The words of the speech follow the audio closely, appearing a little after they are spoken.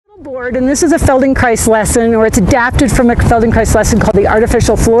board, and this is a Feldenkrais lesson, or it's adapted from a Feldenkrais lesson called the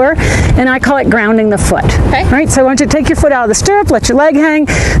artificial floor, and I call it grounding the foot. Okay. Right, so I want you to take your foot out of the stirrup, let your leg hang.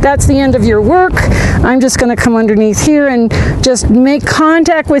 That's the end of your work. I'm just going to come underneath here and just make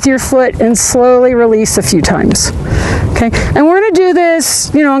contact with your foot and slowly release a few times. Okay, and we're going to do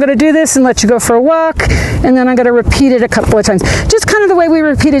this, I'm going to do this and let you go for a walk, and then I'm going to repeat it a couple of times. Just kind of the way we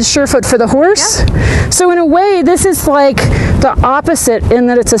repeated Surefoot for the horse. Yeah. So in a way, this is like the opposite in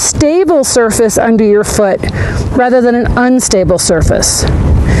that it's a stable surface under your foot rather than an unstable surface.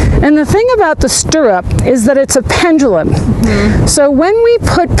 And the thing about the stirrup is that it's a pendulum. Mm-hmm. So when we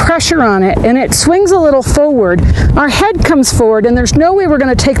put pressure on it and it swings a little forward, our head comes forward and there's no way we're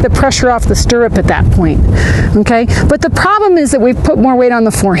going to take the pressure off the stirrup at that point. Okay? But the problem is that we've put more weight on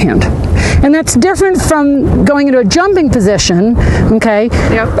the forehand. And that's different from going into a jumping position, okay?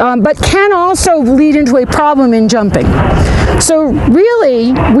 Yep. But can also lead into a problem in jumping. So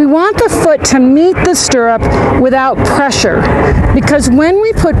really, we want the foot to meet the stirrup without pressure. Because when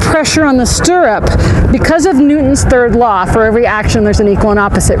we put pressure on the stirrup, because of Newton's third law, for every action there's an equal and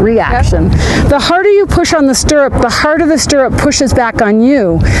opposite reaction. Yep. The harder you push on the stirrup, the harder the stirrup pushes back on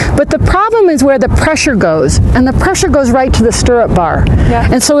you. But the problem is where the pressure goes, and the pressure goes right to the stirrup bar. Yeah.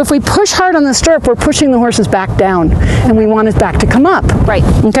 And so if we push hard on the stirrup, we're pushing the horses back down, and we want it back to come up. Right.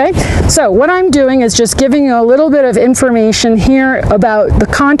 Okay? So what I'm doing is just giving you a little bit of information here about the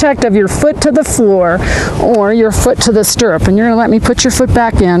contact of your foot to the floor or your foot to the stirrup. And you're going to let me put your foot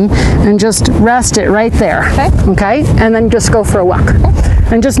back in and just rest it right there. Okay. Okay? And then just go for a walk.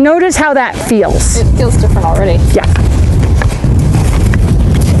 Okay. And just notice how that feels. It feels different already. Yeah.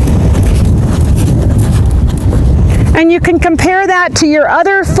 And you can compare that to your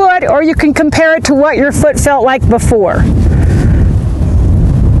other foot, or you can compare it to what your foot felt like before.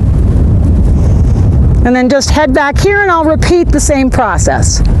 And then just head back here and I'll repeat the same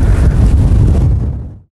process.